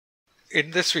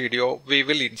In this video, we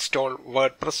will install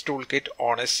WordPress Toolkit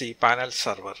on a cPanel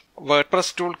server.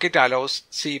 WordPress Toolkit allows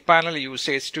cPanel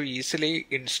users to easily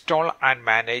install and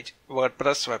manage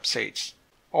WordPress websites.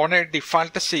 On a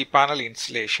default cPanel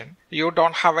installation, you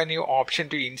don't have any option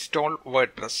to install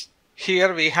WordPress.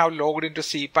 Here we have logged into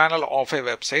cPanel of a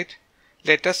website.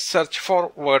 Let us search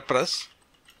for WordPress.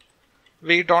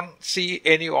 We don't see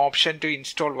any option to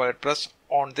install WordPress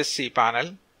on this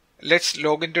cPanel. Let's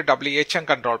log into WHM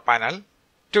control panel.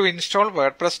 To install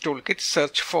WordPress Toolkit,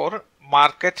 search for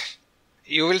Market.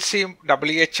 You will see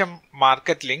WHM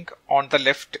Market link on the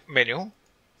left menu.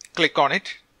 Click on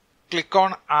it. Click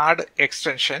on Add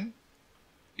Extension.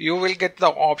 You will get the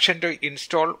option to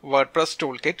install WordPress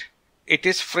Toolkit. It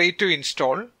is free to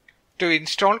install. To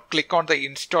install, click on the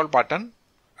Install button.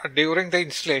 During the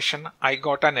installation, I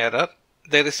got an error.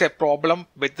 There is a problem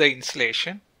with the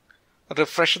installation.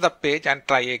 Refresh the page and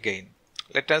try again.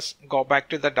 Let us go back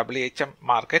to the WHM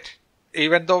Market.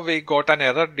 Even though we got an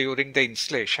error during the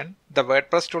installation, the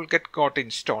WordPress Toolkit got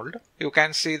installed. You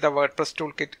can see the WordPress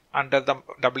Toolkit under the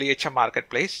WHM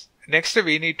Marketplace. Next,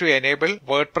 we need to enable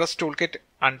WordPress Toolkit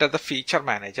under the Feature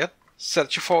Manager.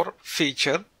 Search for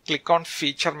Feature. Click on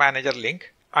Feature Manager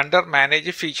link. Under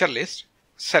Manage Feature List,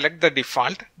 select the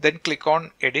default. Then click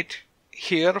on Edit.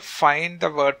 Here, find the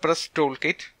WordPress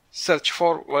Toolkit. Search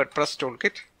for WordPress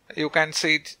Toolkit. You can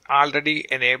see it's already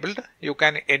enabled. You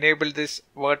can enable this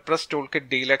WordPress Toolkit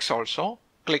Deluxe also.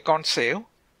 Click on Save.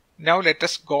 Now let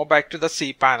us go back to the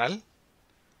cPanel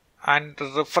and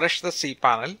refresh the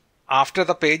cPanel. After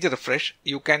the page refresh,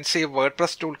 you can see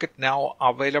WordPress Toolkit now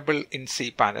available in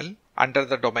cPanel under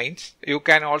the domains. You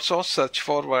can also search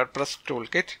for WordPress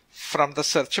Toolkit from the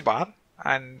search bar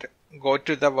and go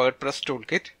to the WordPress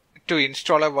Toolkit. To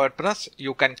install a WordPress,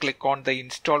 you can click on the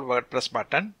Install WordPress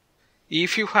button.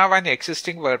 If you have an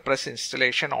existing WordPress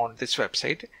installation on this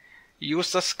website,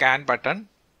 use the Scan button.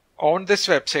 On this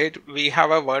website, we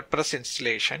have a WordPress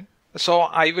installation. So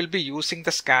I will be using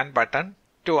the Scan button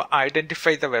to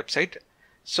identify the website.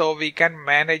 So we can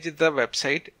manage the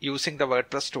website using the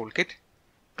WordPress Toolkit.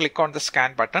 Click on the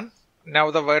Scan button. Now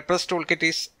the WordPress Toolkit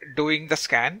is doing the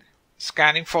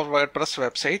scanning for WordPress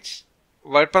websites.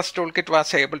 WordPress Toolkit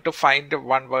was able to find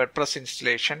one WordPress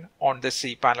installation on the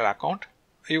cPanel account.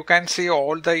 You can see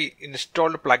all the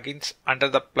installed plugins under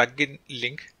the plugin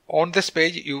link. On this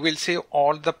page, you will see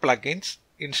all the plugins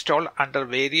installed under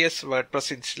various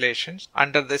WordPress installations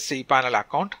under the cPanel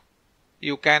account.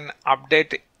 You can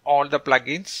update all the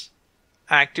plugins,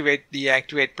 activate,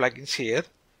 deactivate plugins here.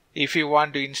 If you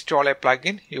want to install a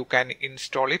plugin, you can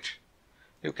install it.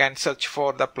 You can search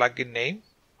for the plugin name.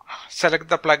 Select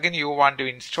the plugin you want to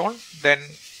install, then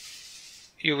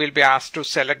you will be asked to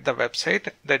select the website,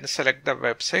 then select the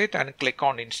website and click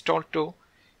on Install to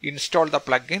install the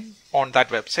plugin on that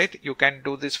website. You can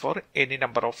do this for any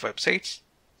number of websites.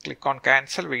 Click on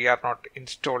Cancel. We are not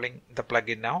installing the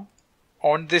plugin now.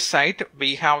 On this site,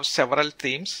 we have several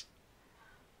themes.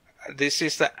 This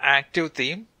is the active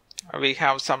theme. We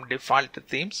have some default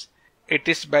themes. It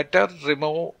is better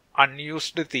remove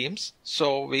unused themes,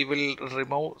 so we will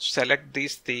select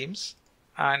these themes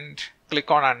and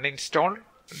click on uninstall.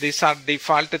 These are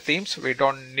default themes, we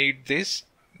don't need this.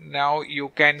 Now you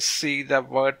can see the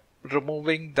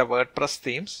removing the WordPress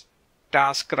themes.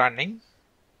 Task running,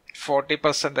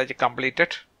 40%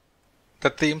 completed. The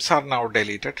themes are now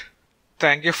deleted.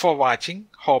 Thank you for watching.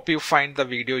 Hope you find the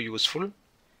video useful.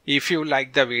 If you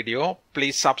like the video,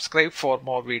 please subscribe for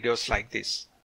more videos like this.